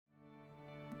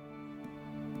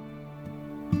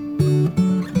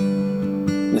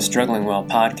the Struggling Well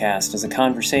podcast is a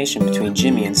conversation between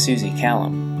Jimmy and Susie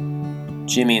Callum.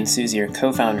 Jimmy and Susie are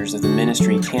co-founders of the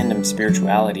ministry Tandem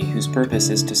Spirituality, whose purpose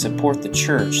is to support the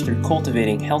church through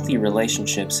cultivating healthy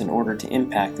relationships in order to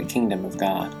impact the kingdom of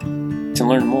God. To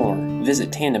learn more, visit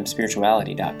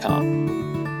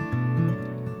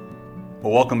tandemspirituality.com.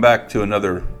 Well, welcome back to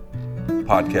another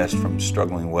podcast from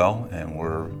Struggling Well, and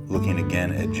we're looking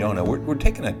again at Jonah. We're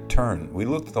taking a turn. We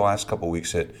looked the last couple of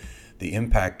weeks at the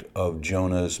impact of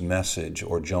Jonah's message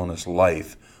or Jonah's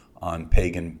life on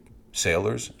pagan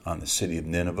sailors, on the city of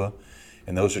Nineveh,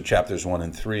 and those are chapters 1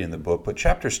 and 3 in the book. But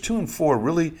chapters 2 and 4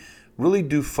 really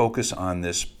do focus on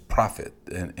this prophet,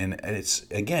 and it's,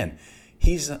 again,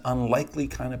 he's an unlikely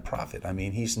kind of prophet. I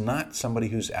mean, he's not somebody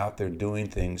who's out there doing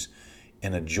things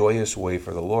in a joyous way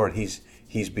for the Lord.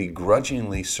 He's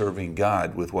begrudgingly serving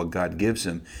God with what God gives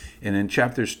him. And in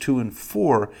chapters 2 and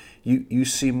 4, you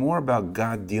see more about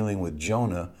God dealing with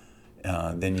Jonah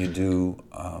than you do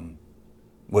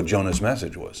what Jonah's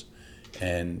message was.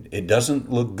 And it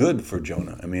doesn't look good for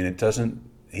Jonah. I mean,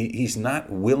 he's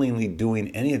not willingly doing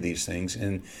any of these things.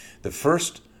 And the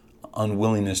first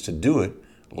unwillingness to do it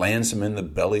lands him in the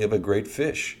belly of a great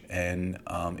fish. And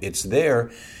it's there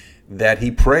that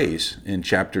he prays in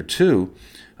chapter 2.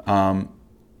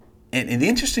 And the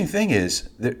interesting thing is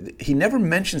that he never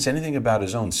mentions anything about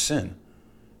his own sin,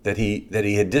 that he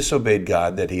had disobeyed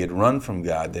God, that he had run from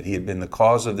God, that he had been the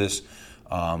cause of this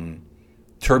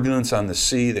turbulence on the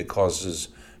sea that causes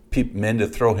men to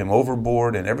throw him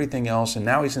overboard and everything else. And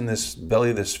now he's in this belly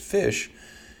of this fish.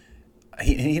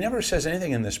 He never says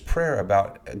anything in this prayer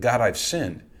about, God, I've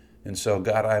sinned. And so,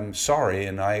 God, I'm sorry,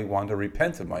 and I want to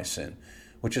repent of my sin,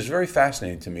 which is very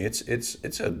fascinating to me.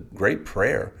 It's a great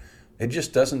prayer. It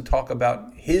just doesn't talk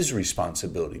about his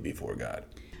responsibility before God.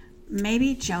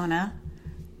 Maybe Jonah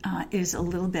is a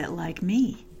little bit like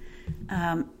me.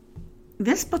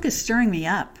 This book is stirring me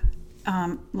up,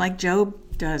 like Job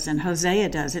does and Hosea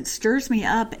does. It stirs me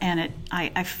up, and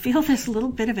I feel this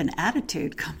little bit of an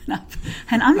attitude coming up,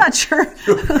 and I'm not sure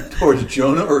towards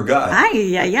Jonah or God.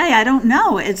 I don't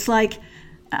know. It's like,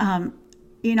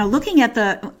 looking at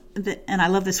the and I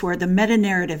love this word, the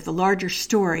meta-narrative, the larger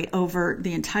story over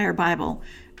the entire Bible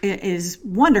is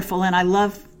wonderful, and I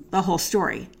love the whole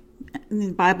story.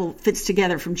 The Bible fits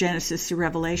together from Genesis to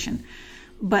Revelation.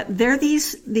 But there are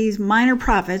these minor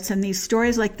prophets and these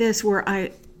stories like this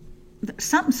where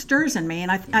something stirs in me,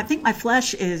 and I think my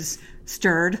flesh is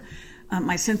stirred,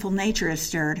 my sinful nature is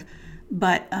stirred.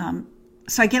 But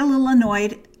so I get a little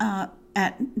annoyed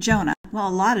at Jonah, well, a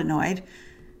lot annoyed,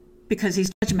 because he's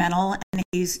judgmental and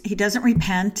he doesn't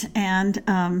repent, and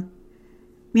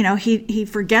he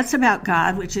forgets about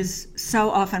God, which is so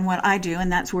often what I do,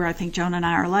 and that's where I think Jonah and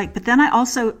I are alike. But then I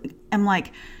also am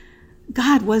like,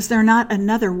 God, was there not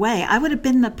another way? I would have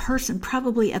been the person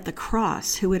probably at the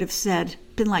cross who would have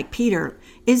been like Peter,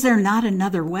 is there not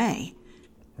another way?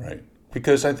 Right.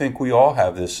 Because I think we all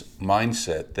have this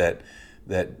mindset that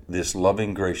this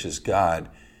loving, gracious God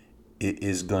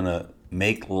is going to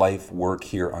make life work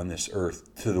here on this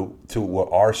earth to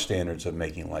what our standards of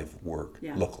making life work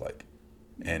look like.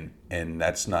 And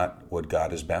that's not what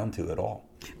God is bound to at all.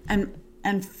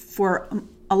 And for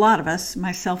a lot of us,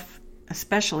 myself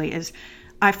especially, is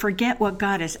I forget what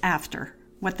God is after,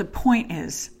 what the point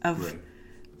is of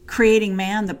creating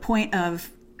man, the point of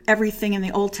everything in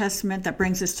the Old Testament that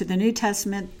brings us to the New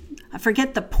Testament. I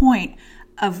forget the point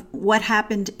of what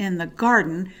happened in the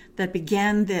garden that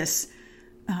began this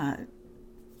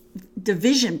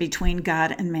division between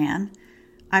God and man.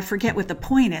 I forget what the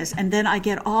point is, and then I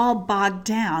get all bogged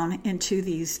down into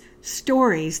these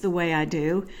stories the way I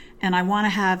do, and I want to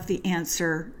have the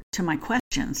answer to my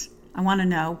questions. I want to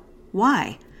know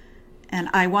why, and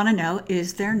I want to know,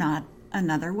 is there not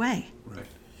another way? Right.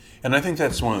 And I think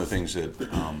that's one of the things that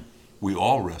we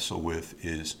all wrestle with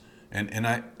is,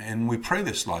 and we pray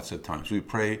this lots of times. We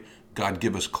pray, God,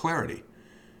 give us clarity.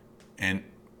 And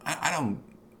I don't,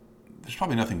 there's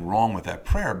probably nothing wrong with that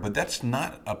prayer, but that's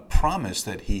not a promise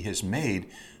that he has made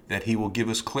that he will give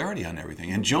us clarity on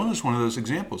everything. And Jonah's one of those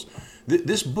examples.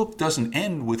 This book doesn't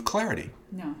end with clarity.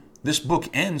 No. This book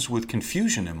ends with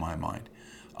confusion in my mind.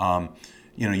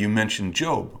 You mentioned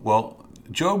Job. Well,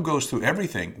 Job goes through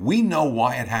everything. We know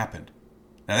why it happened.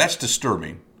 Now that's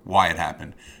disturbing, why it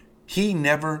happened. He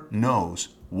never knows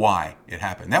why it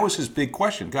happened. That was his big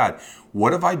question. God,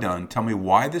 what have I done? Tell me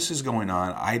why this is going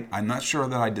on. I'm not sure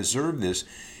that I deserve this.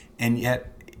 And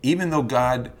yet, even though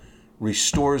God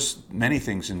restores many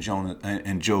things in Jonah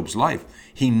and Job's life,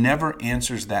 he never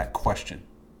answers that question.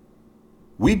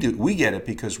 We get it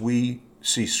because we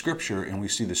see Scripture and we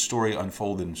see the story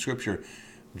unfolded in Scripture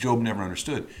Job never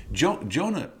understood.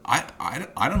 Jonah,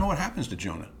 I don't know what happens to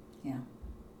Jonah. Yeah.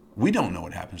 We don't know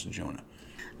what happens to Jonah.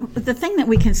 The thing that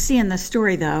we can see in the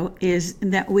story, though, is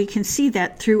that we can see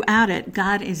that throughout it,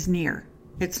 God is near.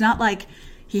 It's not like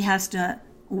he has to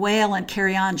wail and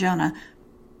carry on Jonah.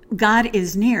 God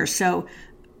is near. So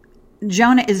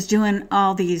Jonah is doing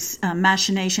all these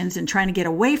machinations and trying to get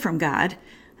away from God.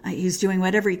 He's doing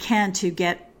whatever he can to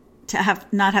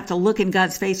not have to look in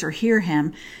God's face or hear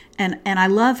him. And I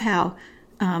love how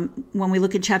when we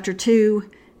look at chapter 2,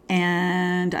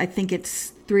 and I think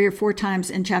it's 3 or 4 times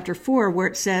in chapter 4 where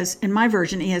it says, in my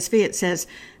version, ESV, it says,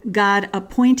 God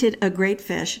appointed a great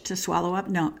fish to swallow up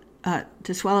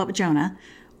Jonah.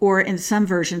 Or in some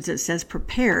versions it says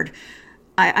prepared.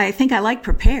 I think I like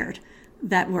prepared,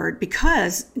 that word,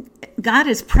 because God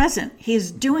is present. He's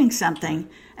doing something,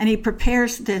 and he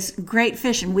prepares this great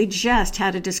fish. And we just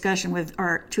had a discussion with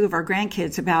 2 of our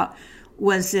grandkids about,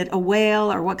 was it a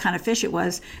whale or what kind of fish it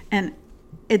was? And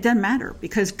it doesn't matter,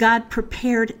 because God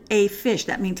prepared a fish.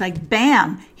 That means, like,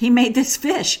 bam, he made this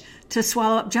fish to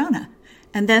swallow up Jonah.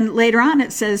 And then later on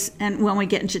it says, and when we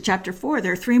get into chapter 4,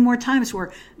 there are 3 more times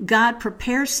where God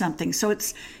prepares something. So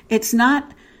it's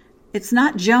not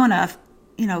Jonah,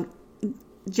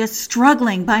 just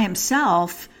struggling by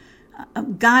himself.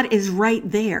 God is right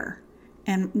there.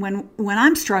 And when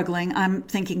I'm struggling, I'm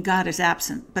thinking God is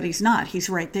absent, but he's not. He's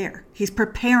right there. He's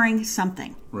preparing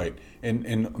something. Right.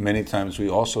 And many times we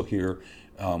also hear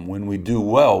when we do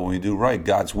well, when we do right,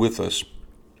 God's with us.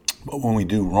 But when we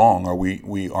do wrong, or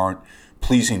we aren't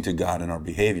pleasing to God in our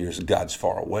behaviors, God's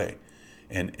far away.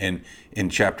 And in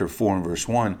chapter 4 and verse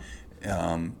 1,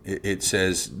 it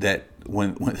says that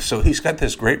so he's got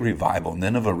this great revival.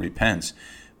 Nineveh repents,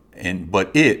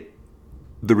 but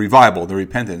the revival, the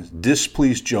repentance,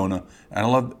 displeased Jonah, and I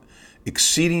love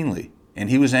exceedingly, and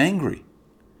he was angry,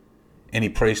 and he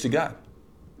prays to God,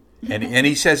 and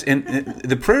he says, and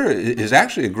the prayer is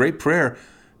actually a great prayer,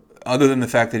 other than the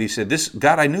fact that he said, "This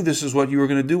God, I knew this is what you were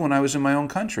going to do when I was in my own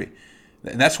country,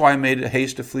 and that's why I made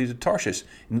haste to flee to Tarshish."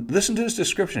 And listen to this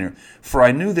description here: "For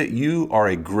I knew that you are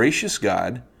a gracious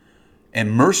God,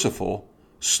 and merciful,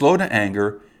 slow to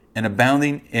anger, and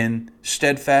abounding in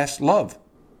steadfast love."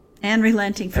 And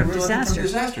relenting from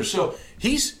disaster. So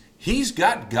he's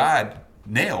got God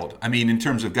nailed. I mean, in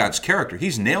terms of God's character,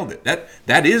 he's nailed it.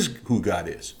 That is who God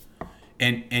is.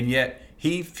 And yet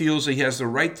he feels that he has the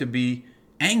right to be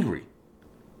angry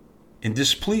and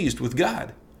displeased with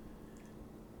God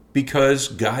because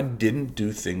God didn't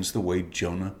do things the way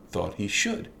Jonah thought he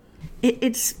should.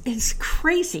 It's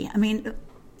crazy. I mean,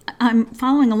 I'm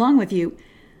following along with you.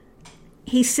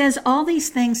 He says all these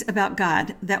things about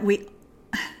God that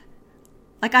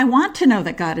I want to know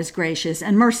that God is gracious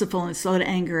and merciful and slow to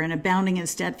anger and abounding in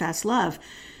steadfast love.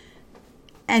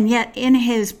 And yet in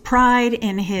his pride,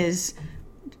 in his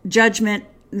judgment,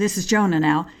 this is Jonah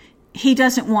now, he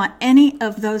doesn't want any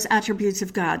of those attributes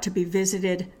of God to be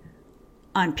visited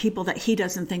on people that he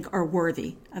doesn't think are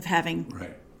worthy of having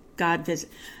God visit.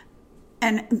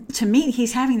 And to me,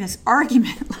 he's having this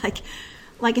argument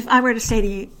like if I were to say to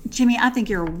you, Jimmy, I think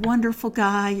you're a wonderful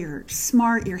guy, you're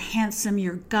smart, you're handsome,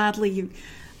 you're godly,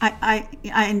 I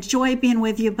enjoy being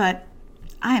with you, but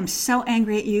I am so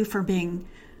angry at you for being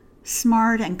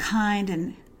smart and kind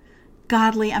and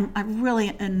godly. It really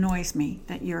annoys me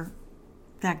that you're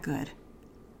that good.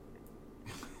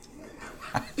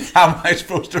 How am I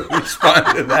supposed to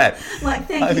respond to that? Well,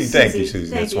 thank you,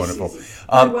 Susie. That's wonderful.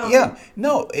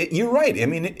 You're right. I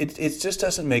mean, it just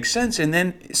doesn't make sense. And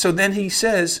then he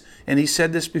says, and he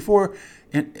said this before,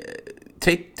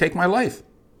 take my life.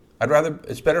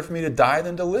 It's better for me to die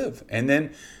than to live. And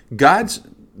then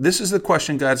this is the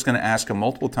question God's going to ask him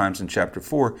multiple times in chapter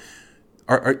 4.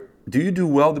 Do you do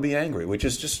well to be angry? Which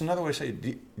is just another way to say,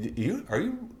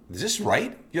 is this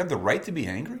right? You have the right to be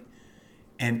angry?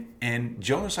 And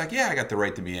Jonah's like, yeah, I got the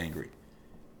right to be angry.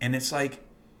 And it's like,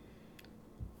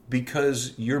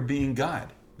 because you're being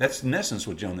God. That's in essence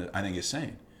what Jonah, I think, is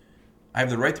saying. I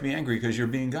have the right to be angry because you're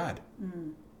being God.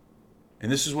 Mm.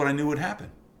 And this is what I knew would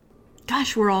happen.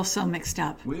 Gosh, we're all so mixed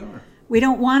up. We are. We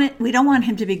don't want it. We don't want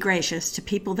him to be gracious to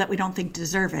people that we don't think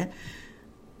deserve it.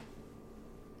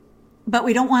 But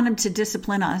we don't want him to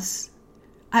discipline us.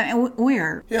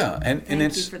 We're. Yeah, and thank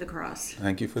it's. You for the cross.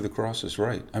 Thank you for the cross is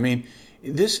right. I mean,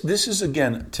 this is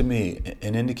again to me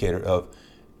an indicator of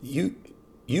you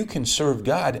can serve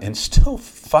God and still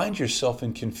find yourself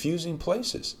in confusing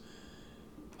places.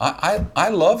 I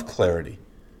love clarity.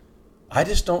 I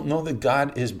just don't know that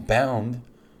God is bound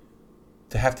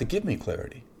to have to give me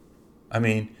clarity. I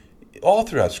mean, all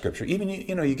throughout Scripture, even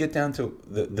you get down to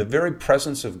the very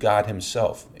presence of God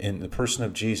Himself in the person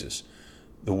of Jesus.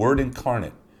 the Word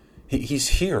incarnate. He's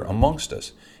here amongst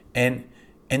us. And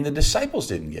the disciples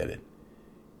didn't get it.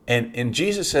 And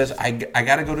Jesus says, I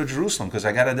got to go to Jerusalem because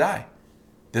I got to die.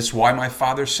 That's why my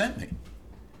Father sent me.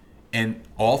 And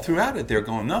all throughout it, they're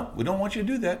going, no, we don't want you to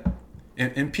do that.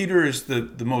 And Peter is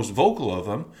the most vocal of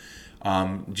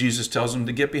them. Jesus tells him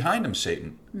to get behind him,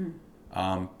 Satan.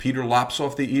 Peter lops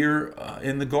off the ear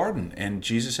in the garden, and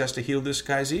Jesus has to heal this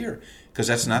guy's ear because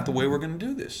that's not the way we're going to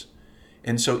do this.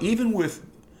 And so even with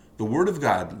the Word of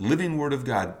God, living Word of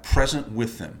God, present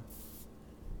with them,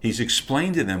 he's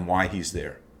explained to them why he's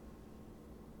there.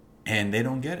 And they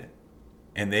don't get it.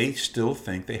 And they still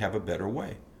think they have a better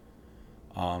way.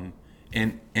 And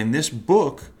this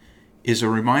book is a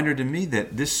reminder to me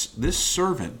that this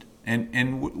servant,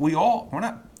 and we're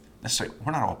not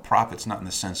all prophets, not in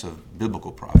the sense of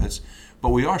biblical prophets, but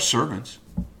we are servants.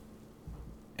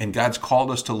 And God's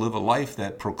called us to live a life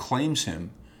that proclaims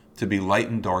him to be light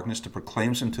in darkness, to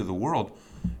proclaims him to the world.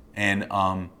 And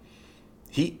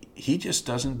he just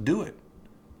doesn't do it.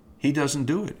 He doesn't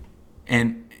do it.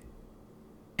 And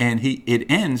it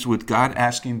ends with God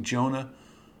asking Jonah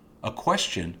a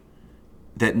question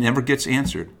that never gets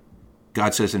answered.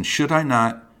 God says, and should I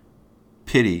not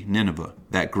pity Nineveh,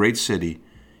 that great city,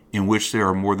 in which there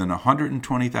are more than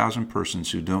 120,000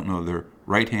 persons who don't know their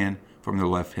right hand from their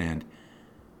left hand,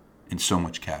 and so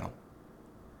much cattle?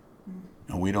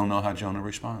 And we don't know how Jonah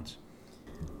responds.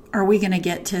 Are we going to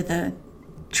get to the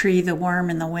tree, the worm,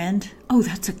 and the wind? Oh,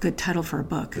 that's a good title for a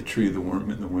book. The tree, the worm,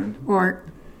 and the wind? Or,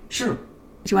 sure. Do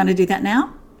you want to do that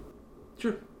now?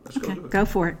 Sure. Okay, go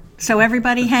for it. So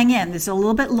everybody hang in. This is a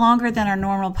little bit longer than our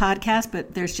normal podcast,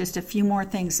 but there's just a few more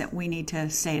things that we need to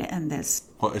say to end this.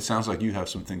 Well, it sounds like you have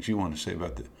some things you want to say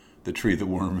about the tree, the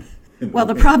worm. Well,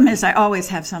 the problem is I always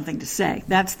have something to say.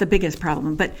 That's the biggest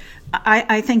problem. But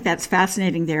I think that's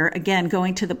fascinating there. Again,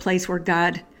 going to the place where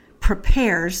God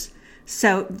prepares.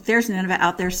 So there's Nineveh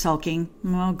out there sulking.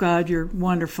 Oh, God, you're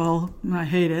wonderful. I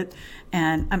hate it.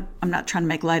 And I'm not trying to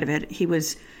make light of it. He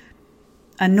was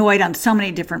annoyed on so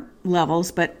many different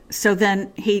levels. But so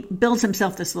then he builds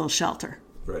himself this little shelter.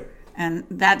 Right. And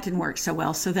that didn't work so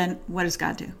well. So then what does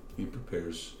God do? He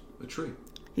prepares a tree.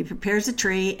 He prepares a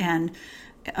tree, and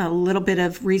a little bit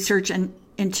of research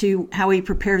into how he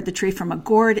prepared the tree from a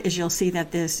gourd is you'll see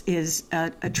that this is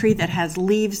a tree that has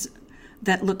leaves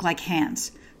that look like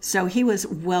hands. So he was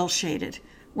well shaded.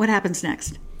 What happens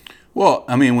next? Well,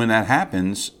 I mean, when that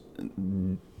happens,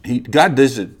 God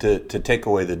does it to take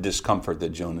away the discomfort that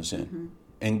Jonah's in. Mm-hmm.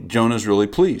 And Jonah's really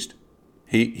pleased.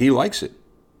 He likes it.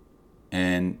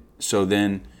 And so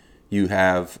then you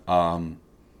have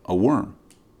a worm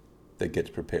that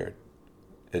gets prepared.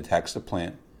 It attacks the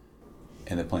plant,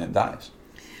 and the plant dies.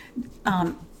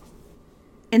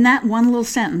 In that one little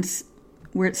sentence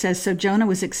where it says, so Jonah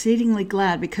was exceedingly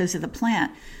glad because of the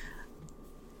plant,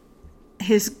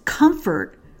 his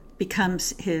comfort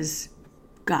becomes his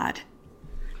God.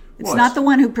 It's not the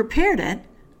one who prepared it,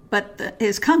 but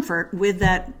his comfort with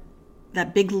that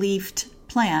big leafed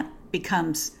plant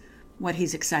becomes what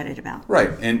he's excited about. Right.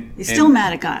 He's still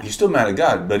mad at God. He's still mad at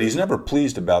God, but he's never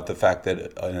pleased about the fact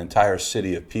that an entire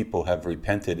city of people have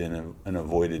repented and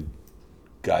avoided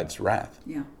God's wrath.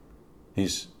 Yeah.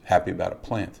 He's happy about a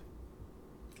plant.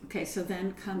 Okay, so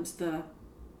then comes the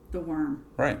worm.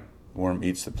 Right. The worm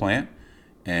eats the plant,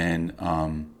 and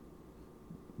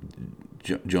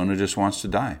Jonah just wants to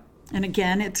die. And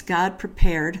again, it's God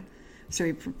prepared. So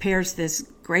he prepares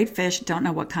this great fish, don't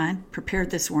know what kind,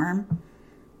 prepared this worm.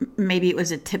 Maybe it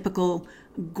was a typical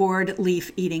gourd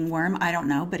leaf eating worm. I don't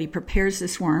know, but he prepares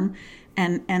this worm.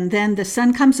 And then the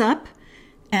sun comes up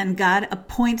and God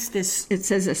appoints this, it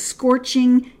says, a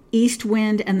scorching east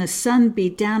wind, and the sun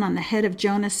beat down on the head of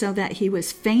Jonah so that he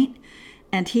was faint.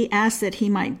 And he asked that he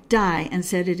might die and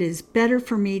said, it is better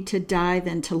for me to die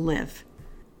than to live.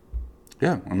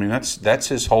 Yeah, I mean, that's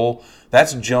his whole,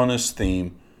 that's Jonah's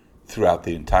theme throughout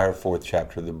the entire 4th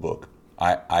chapter of the book.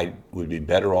 I would be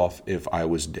better off if I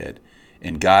was dead.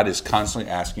 And God is constantly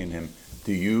asking him,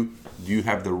 do you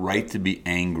have the right to be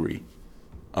angry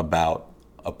about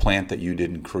a plant that you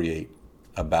didn't create,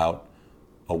 about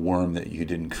a worm that you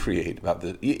didn't create, about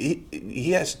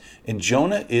he has, and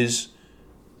Jonah is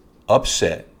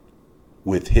upset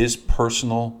with his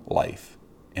personal life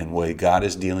and the way God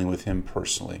is dealing with him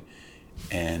personally,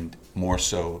 and more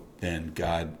so than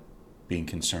God being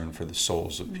concerned for the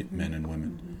souls of men and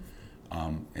women.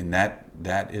 And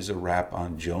that is a wrap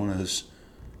on Jonah's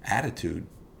attitude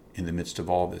in the midst of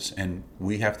all this. And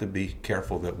we have to be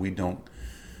careful that we don't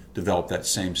develop that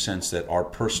same sense that our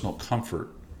personal comfort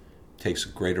takes a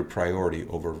greater priority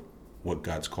over what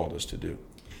God's called us to do.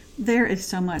 There is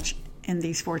so much in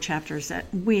these 4 chapters that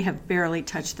we have barely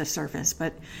touched the surface.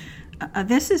 But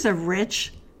this is a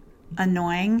rich,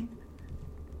 annoying,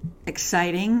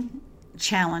 exciting,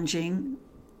 challenging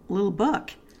little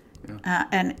book. Yeah.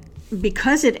 And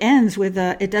because it ends with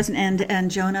it doesn't end, and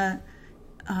Jonah,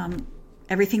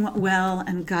 everything went well,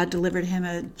 and God delivered him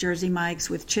a Jersey Mike's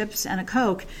with chips and a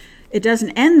Coke. It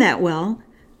doesn't end that well.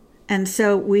 And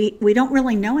so we don't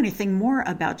really know anything more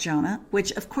about Jonah,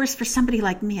 which, of course, for somebody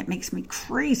like me, it makes me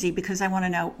crazy because I want to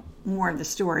know more of the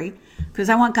story, because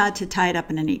I want God to tie it up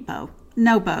in a neat bow.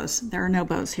 No bows. There are no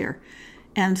bows here.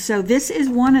 And so this is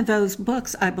one of those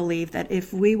books, I believe, that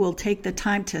if we will take the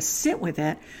time to sit with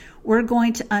it, we're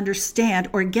going to understand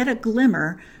or get a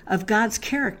glimmer of God's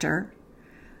character,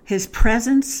 his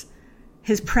presence,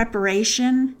 his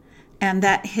preparation, and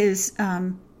that his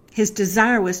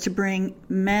desire was to bring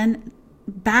men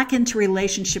back into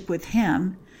relationship with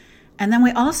him. And then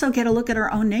we also get a look at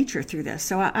our own nature through this.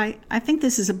 So I think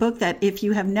this is a book that if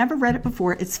you have never read it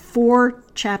before, it's 4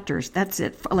 chapters. That's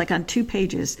it, like on 2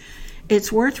 pages.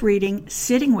 It's worth reading,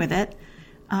 sitting with it.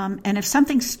 And if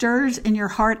something stirs in your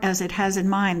heart as it has in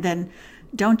mine, then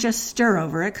don't just stir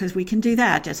over it, because we can do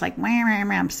that. Just like,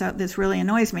 so this really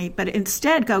annoys me. But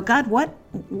instead go, God,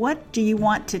 what do you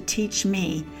want to teach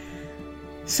me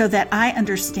so that I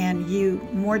understand you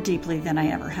more deeply than I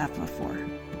ever have before?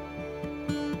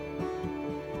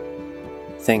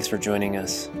 Thanks for joining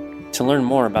us. To learn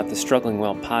more about the Struggling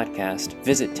Well podcast,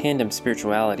 visit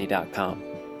tandemspirituality.com.